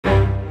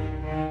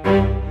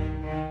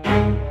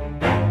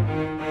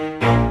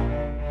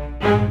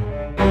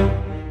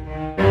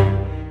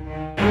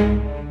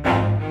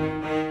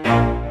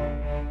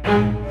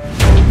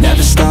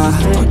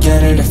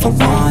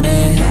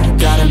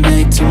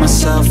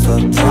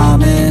a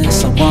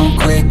promise. I won't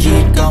quit,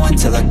 keep going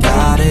till I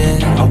got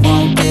it. I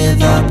won't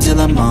give up till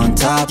I'm on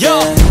top. Yo,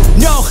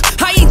 no,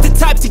 I ain't the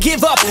type to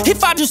give up.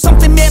 If I do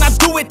something, man, I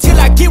do it till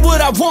I get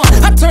what I want.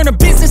 I turn a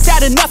business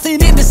out of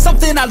nothing into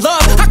something I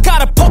love. I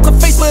got a poker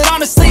face, but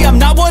honestly, I'm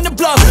not one to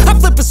bluff. I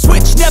flip a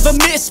switch, never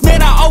miss,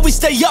 man, I always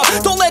stay up.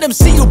 Don't let them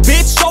see you,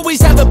 bitch,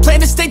 always have a plan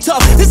to stay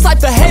tough. This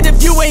life ahead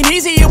of you ain't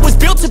easy, it was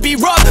built to be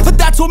rough. But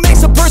that's what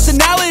makes a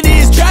personality,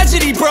 is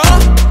tragedy,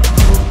 bruh.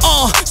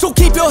 So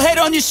keep your head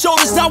on your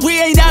shoulders. Now we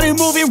ain't out here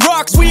moving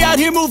rocks, we out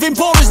here moving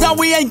boulders. Now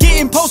we ain't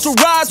getting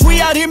posterized, we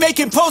out here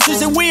making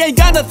posters. And we ain't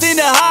got nothing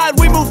to hide,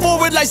 we move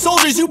forward like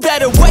soldiers. You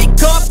better wake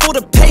up for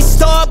the pay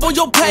stub, or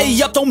you'll pay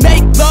up. Don't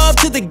make love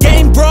to the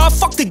game, bruh,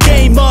 fuck the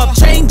game up.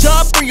 Change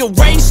up,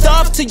 rearrange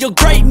stuff to your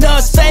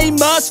greatness.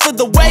 Famous for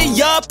the way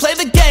up, play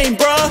the game,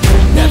 bruh.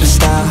 Never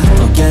stop,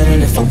 I'll get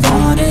it if I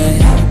want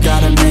it.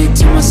 Gotta make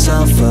to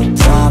myself a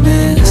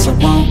promise. I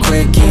won't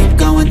quit, keep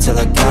going till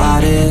I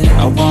got it.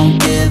 I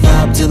won't give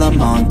up till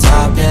I'm on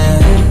top, yeah.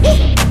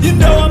 You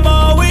know I'm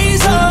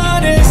always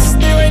honest,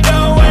 there ain't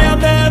no way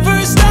I'm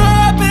ever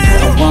stopping.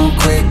 I won't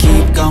quit,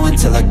 keep going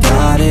till I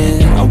got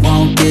it. I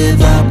won't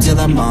give up till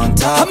I'm on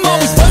top, I'm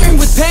always flirting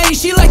with pain,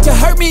 she like to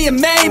hurt me and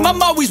maim.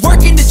 I'm always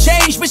working to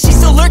change, but she's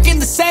still lurking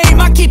the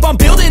same. I keep on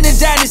building a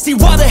dynasty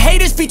while the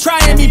haters be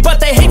trying me. But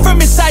they hate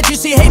from inside, you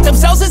see, hate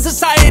themselves in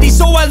society.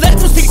 So I let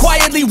them speak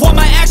quietly while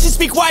my actions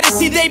speak wider.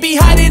 See, they be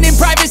hiding in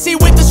privacy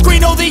with the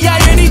screen. Oh, the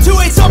irony to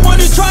hate someone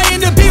who's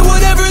trying to be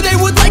whatever they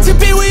would like to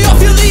be. We all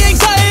feel the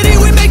anxiety,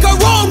 we make our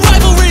own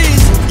rivalries.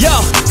 Yo,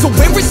 so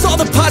where is all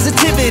the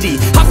positivity?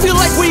 I feel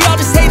like we all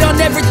just hate on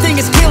everything,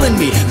 it's killing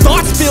me.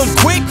 Thoughts build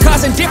quick,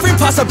 causing different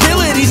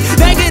possibilities.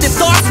 Negative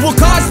thoughts will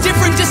cause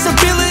different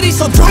disabilities.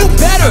 So do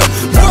better,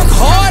 work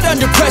hard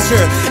under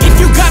pressure. If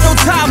you got no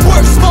time,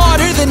 work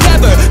smarter than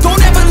ever. Don't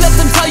ever let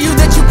them tell you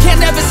that you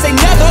can't never say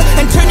never.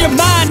 And turn your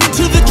mind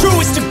into the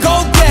truest of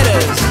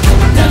go-getters.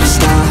 Never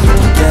stop,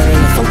 I'll get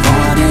it if I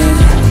want it.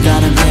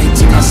 Gotta make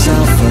to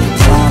myself a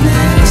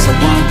promise. I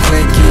won't